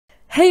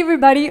Hey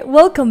everybody,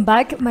 welcome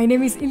back. My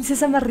name is Ilse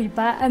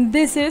Zamarripa and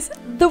this is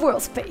the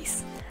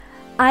Worldspace.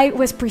 I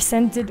was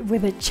presented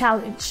with a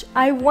challenge.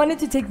 I wanted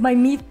to take my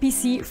meat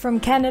PC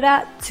from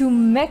Canada to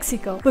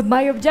Mexico, but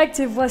my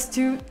objective was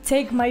to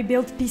take my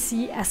built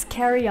PC as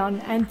carry-on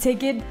and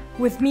take it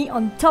with me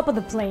on top of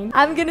the plane.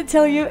 I'm gonna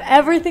tell you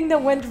everything that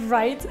went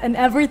right and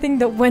everything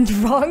that went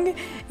wrong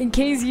in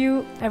case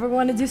you ever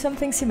want to do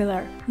something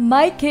similar.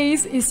 My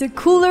case is a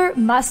Cooler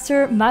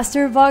Master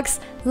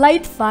Box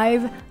Lite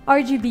 5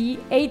 RGB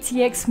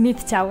ATX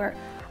Myth Tower,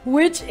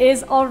 which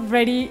is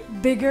already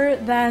bigger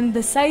than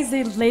the size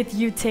they let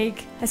you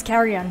take as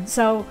carry-on.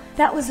 So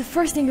that was the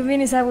first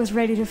inconvenience I was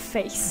ready to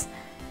face.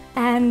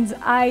 And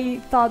I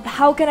thought,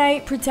 how can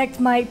I protect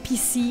my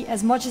PC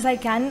as much as I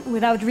can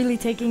without really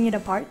taking it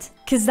apart?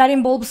 Because that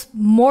involves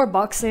more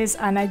boxes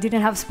and I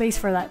didn't have space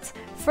for that.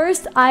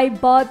 First, I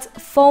bought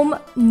foam,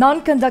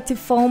 non-conductive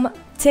foam,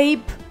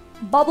 tape,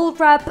 bubble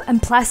wrap and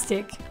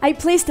plastic. I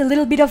placed a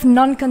little bit of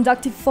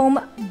non-conductive foam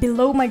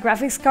below my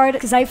graphics card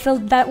because I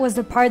felt that was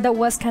the part that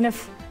was kind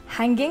of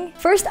hanging.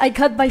 First, I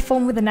cut my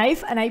foam with a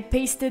knife and I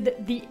pasted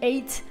the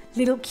 8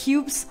 little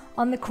cubes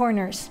on the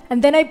corners.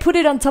 And then I put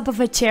it on top of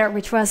a chair,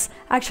 which was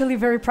actually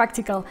very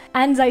practical.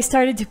 And I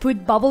started to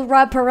put bubble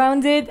wrap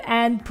around it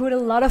and put a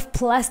lot of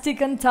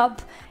plastic on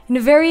top in a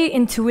very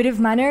intuitive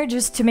manner,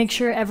 just to make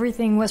sure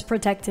everything was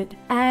protected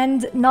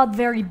and not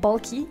very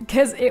bulky,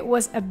 because it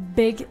was a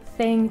big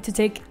thing to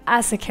take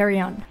as a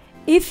carry-on.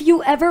 If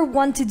you ever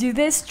want to do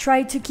this,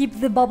 try to keep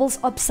the bubbles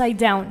upside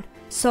down.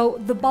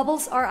 So the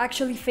bubbles are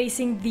actually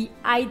facing the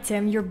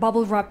item you're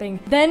bubble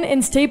wrapping. Then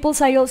in Staples,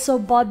 I also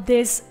bought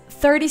this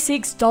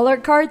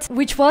 $36 cart,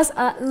 which was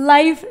a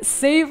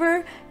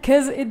lifesaver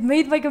because it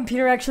made my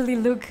computer actually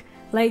look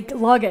like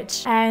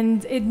luggage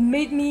and it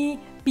made me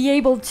be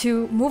able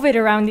to move it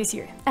around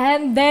easier.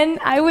 And then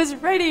I was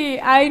ready.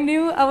 I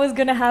knew I was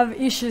gonna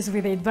have issues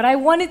with it, but I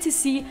wanted to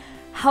see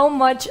how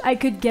much I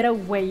could get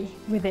away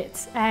with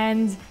it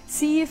and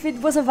see if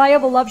it was a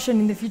viable option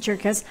in the future,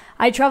 because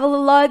I travel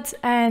a lot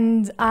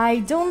and I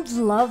don't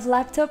love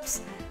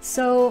laptops.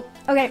 So,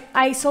 okay,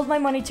 I sold my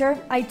monitor,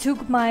 I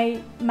took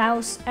my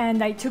mouse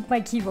and I took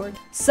my keyboard.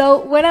 So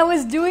when I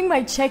was doing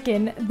my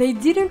check-in, they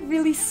didn't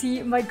really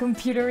see my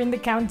computer in the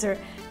counter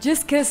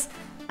just because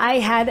I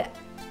had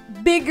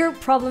bigger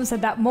problems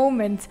at that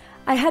moment.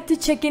 I had to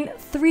check in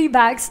 3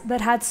 bags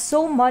that had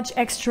so much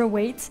extra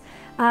weight.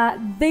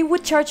 They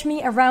would charge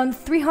me around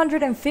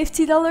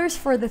 $350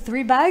 for the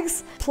 3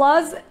 bags,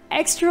 plus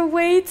extra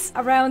weights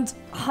around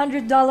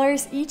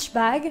 $100 each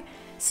bag.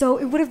 So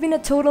it would have been a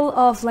total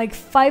of like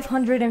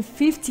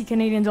 550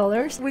 Canadian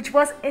dollars, which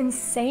was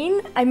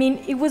insane. I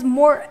mean, it was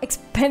more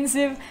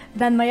expensive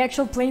than my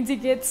actual plane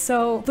ticket.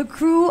 So the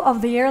crew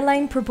of the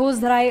airline proposed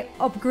that I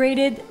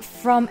upgraded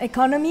from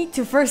economy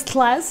to first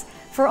class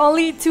for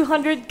only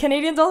 200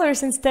 Canadian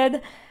dollars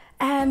instead.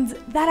 And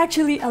that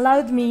actually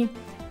allowed me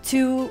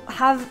to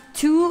have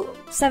 2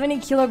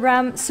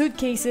 70-kilogram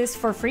suitcases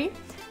for free.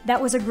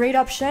 That was a great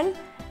option.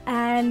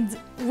 And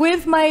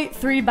with my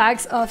 3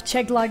 bags of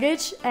checked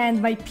luggage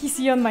and my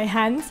PC on my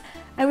hands,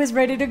 I was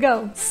ready to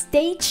go.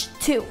 Stage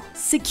 2,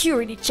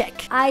 security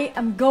check. I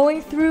am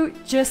going through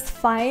just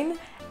fine,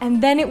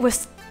 and then it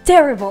was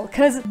terrible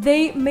because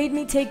they made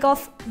me take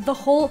off the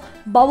whole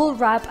bubble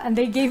wrap and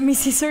they gave me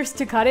scissors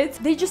to cut it.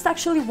 They just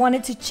actually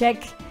wanted to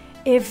check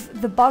if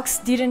the box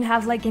didn't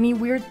have like any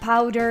weird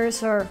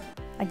powders or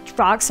like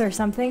drugs or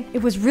something.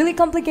 It was really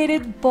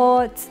complicated,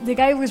 but the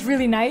guy was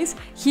really nice.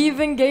 He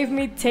even gave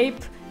me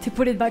tape to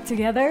put it back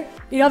together.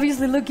 It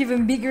obviously looked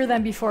even bigger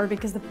than before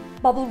because the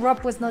bubble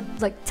wrap was not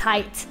like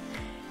tight.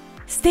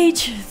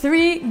 Stage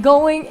 3,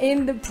 going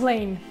in the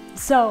plane.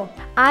 So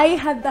I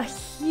had the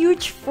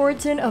huge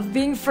fortune of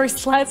being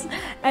first class,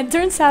 and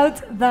turns out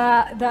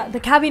the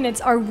cabinets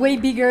are way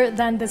bigger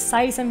than the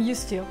size I'm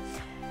used to.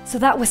 So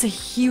that was a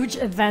huge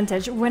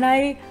advantage. When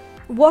I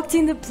walked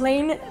in the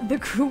plane, the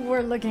crew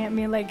were looking at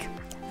me like,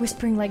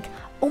 whispering like,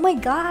 oh my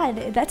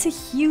god, that's a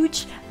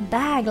huge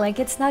bag, like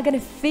it's not gonna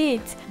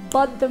fit.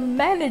 But the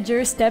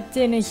manager stepped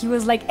in and he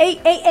was like,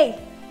 hey,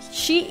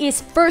 she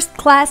is first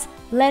class,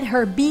 let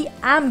her be,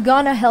 I'm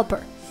gonna help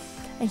her.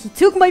 And he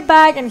took my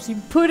bag and he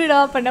put it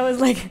up and I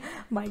was like,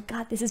 my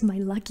god, this is my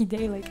lucky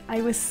day. Like,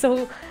 I was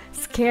so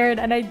scared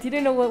and I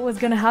didn't know what was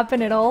gonna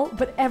happen at all,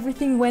 but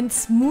everything went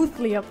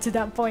smoothly up to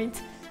that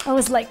point. I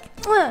was like,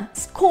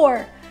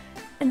 score!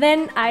 And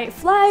then I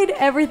flied,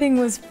 everything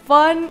was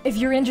fun. If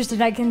you're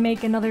interested, I can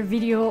make another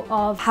video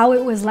of how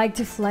it was like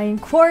to fly in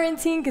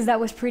quarantine, because that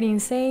was pretty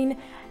insane.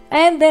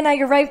 And then I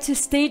arrived to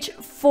stage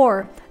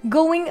 4,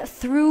 going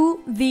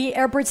through the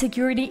airport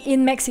security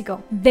in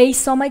Mexico. They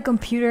saw my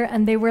computer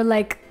and they were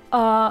like,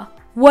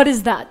 what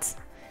is that?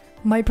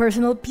 My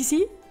personal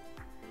PC?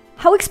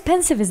 How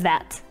expensive is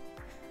that?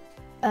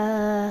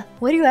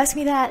 Why do you ask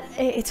me that?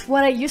 It's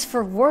what I use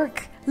for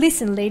work.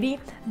 Listen, lady,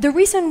 the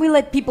reason we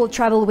let people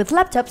travel with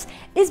laptops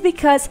is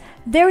because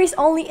there is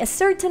only a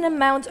certain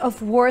amount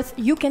of worth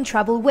you can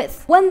travel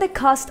with. When the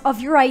cost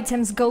of your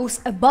items goes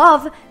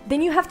above,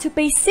 then you have to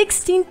pay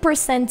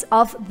 16%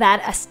 of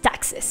that as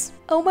taxes.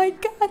 Oh my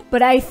god.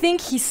 But I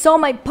think he saw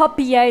my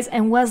puppy eyes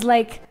and was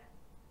like,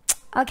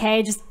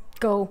 okay, just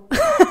go.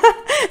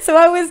 So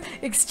I was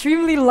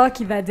extremely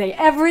lucky that day.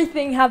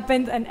 Everything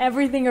happened and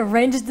everything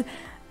arranged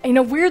in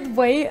a weird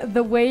way,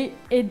 the way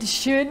it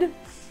should.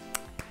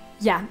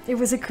 Yeah, it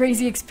was a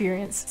crazy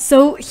experience.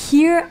 So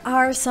here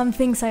are some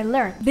things I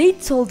learned. They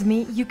told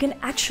me you can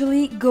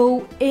actually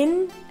go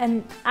in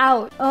and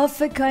out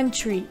of a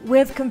country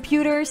with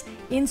computers,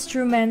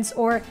 instruments,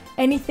 or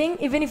anything,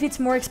 even if it's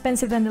more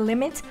expensive than the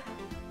limit,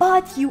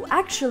 but you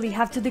actually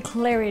have to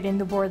declare it in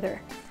the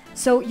border.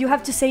 So you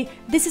have to say,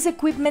 this is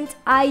equipment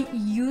I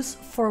use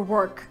for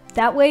work.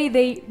 That way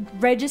they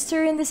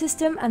register in the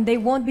system and they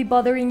won't be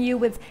bothering you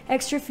with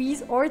extra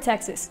fees or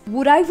taxes.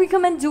 Would I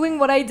recommend doing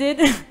what I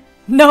did?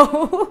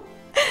 No.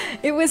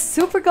 It was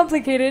super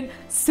complicated,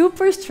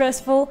 super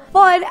stressful,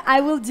 but I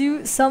will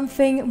do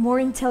something more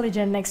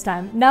intelligent next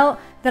time. Now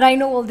that I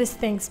know all these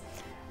things,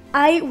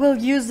 I will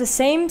use the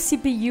same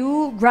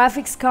CPU,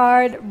 graphics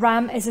card,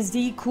 RAM,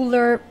 SSD,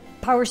 cooler,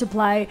 power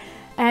supply,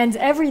 and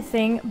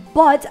everything,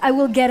 but I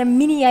will get a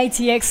mini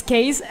ITX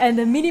case and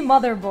a mini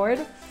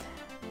motherboard.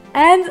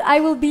 And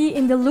I will be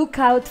in the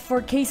lookout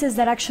for cases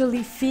that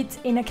actually fit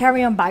in a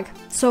carry-on bag,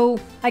 so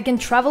I can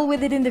travel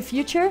with it in the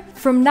future.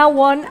 From now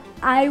on,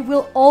 I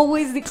will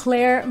always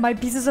declare my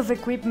pieces of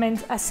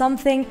equipment as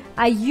something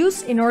I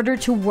use in order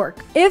to work.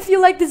 If you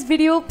like this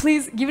video,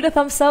 please give it a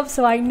thumbs up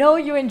so I know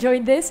you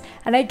enjoyed this,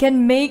 and I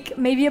can make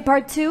maybe a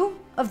part 2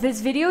 of this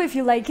video if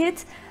you like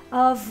it,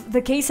 of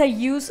the case I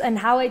use and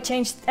how I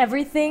changed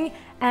everything.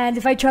 And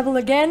if I travel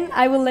again,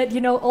 I will let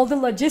you know all the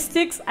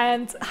logistics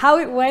and how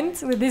it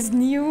went with this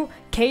new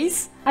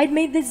case. I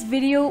made this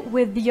video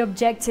with the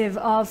objective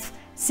of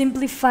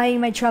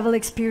simplifying my travel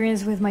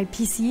experience with my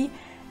PC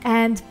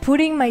and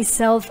putting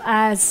myself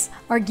as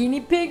our guinea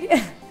pig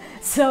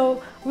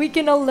so we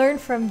can all learn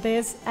from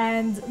this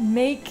and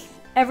make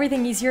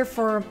everything easier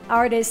for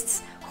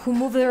artists who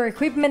move their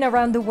equipment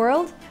around the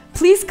world.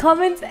 Please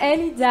comment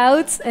any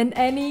doubts and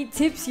any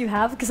tips you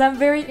have, because I'm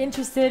very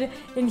interested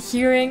in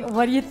hearing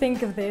what you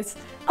think of this.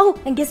 Oh,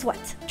 and guess what?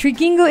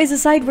 Trikingo is a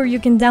site where you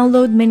can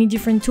download many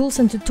different tools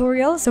and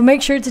tutorials, so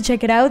make sure to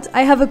check it out.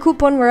 I have a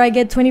coupon where I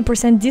get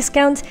 20%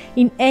 discount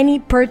in any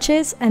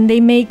purchase, and they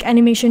make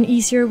animation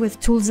easier with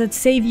tools that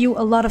save you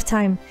a lot of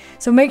time.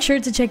 So make sure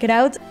to check it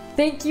out.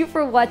 Thank you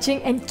for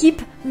watching and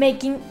keep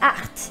making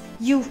art,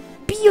 you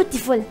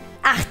beautiful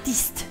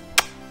artist!